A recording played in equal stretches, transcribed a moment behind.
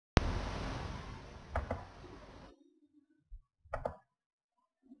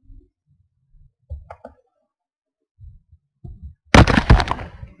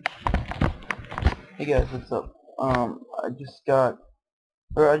Hey guys, what's up? I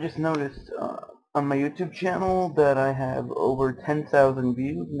just noticed on my YouTube channel that I have over 10,000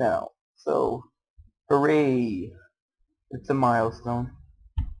 views now. So, hooray! It's a milestone.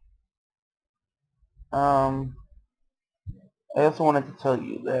 I also wanted to tell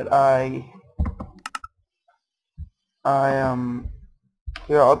you that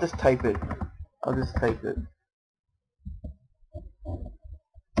here, I'll just type it. I'll just type it.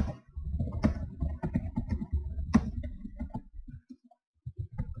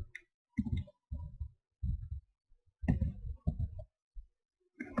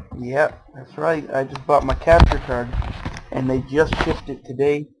 Yep, that's right. I just bought my capture card, and they just shipped it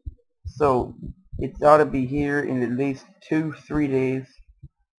today. So, it ought to be here in at least 2-3 days.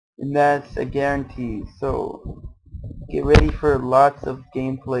 And that's a guarantee. So get ready for lots of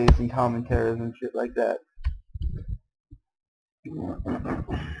gameplays and commentaries and shit like that. Yeah,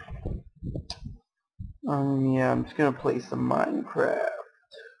 I'm just gonna play some Minecraft.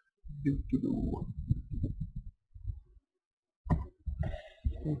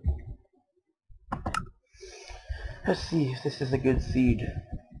 Let's see if this is a good seed.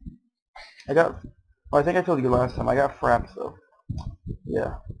 Well, I think I told you last time, I got fraps though.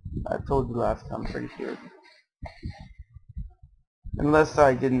 Yeah, I told you last time, I'm pretty sure. Unless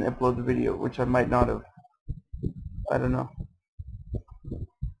I didn't upload the video, which I might not have. I don't know.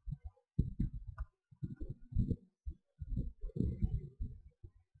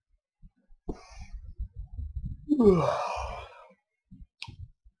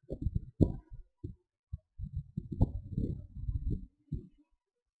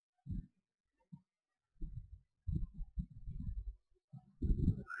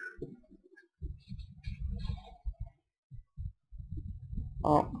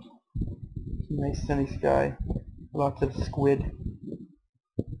 Oh, nice sunny sky. Lots of squid.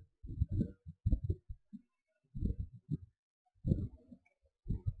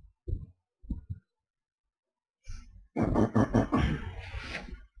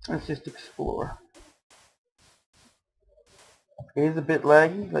 Let's just explore. It is a bit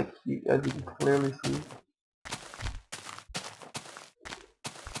laggy, like as you can clearly see.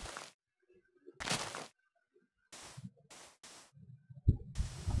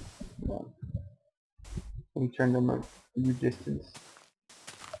 Let me turn them a view distance.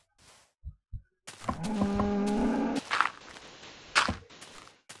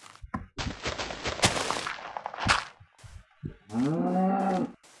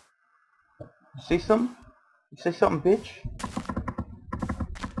 You say something? You say something, bitch?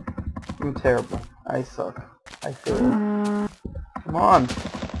 I'm terrible. I suck. I fail. Come on.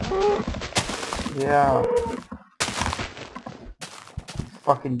 Yeah.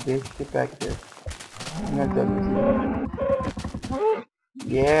 Fucking bitch, get back here. I'm not done with you.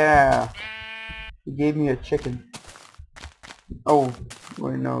 Yeah. He gave me a chicken. Oh,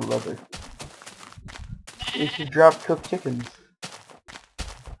 wait, no, leather. You should drop cooked chickens.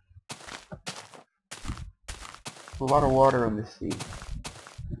 There's a lot of water on this sea.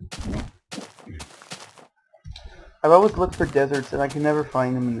 I've always looked for deserts and I can never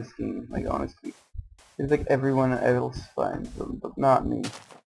find them in this game, like honestly. It's like everyone else finds them, but not me.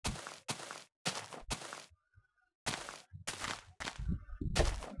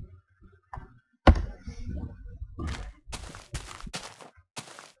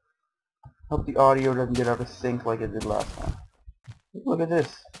 Hope the audio doesn't get out of sync like it did last time. Look at this.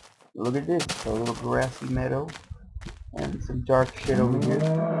 Look at this. A little grassy meadow. And some dark shit over here.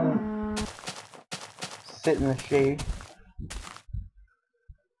 Sit in the shade.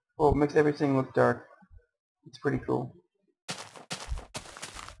 Well, it makes everything look dark. It's pretty cool.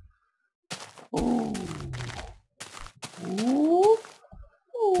 Ooh. Ooh.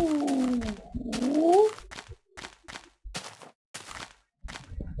 Ooh. Ooh.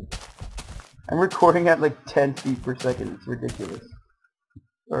 I'm recording at like 10 feet per second. It's ridiculous.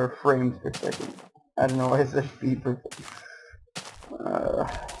 Or frames per second. I don't know why I said feet per second.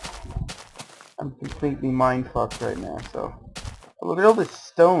 I'm completely mind-fucked right now, so... Look at all this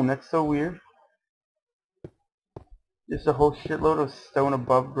stone. That's so weird. Just a whole shitload of stone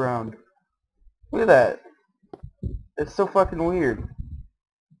above ground. Look at that. That's so fucking weird.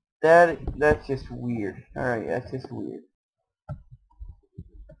 That's just weird. Alright, that's just weird.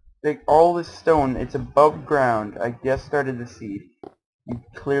 Like, all this stone, it's above ground. I just started to see. You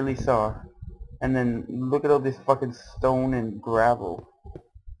clearly saw. And then, look at all this fucking stone and gravel.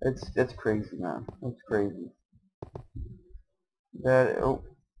 That's crazy, man. That's crazy. Oh.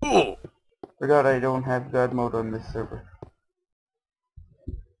 Forgot I don't have God mode on this server.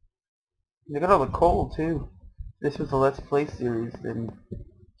 Look at all the coal, too. This was a Let's Play series, and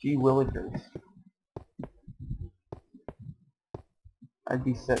gee willikers. I'd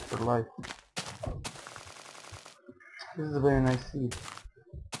be set for life. This is a very nice seed.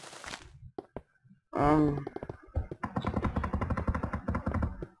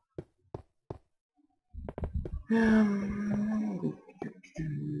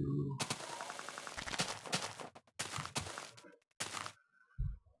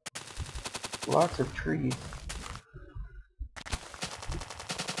 Lots of trees.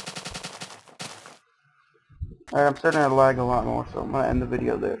 Alright, I'm starting to lag a lot more, so I'm gonna end the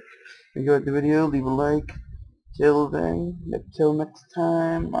video there. If you enjoyed the video, leave a like. Till then, till next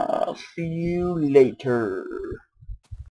time, I'll see you later.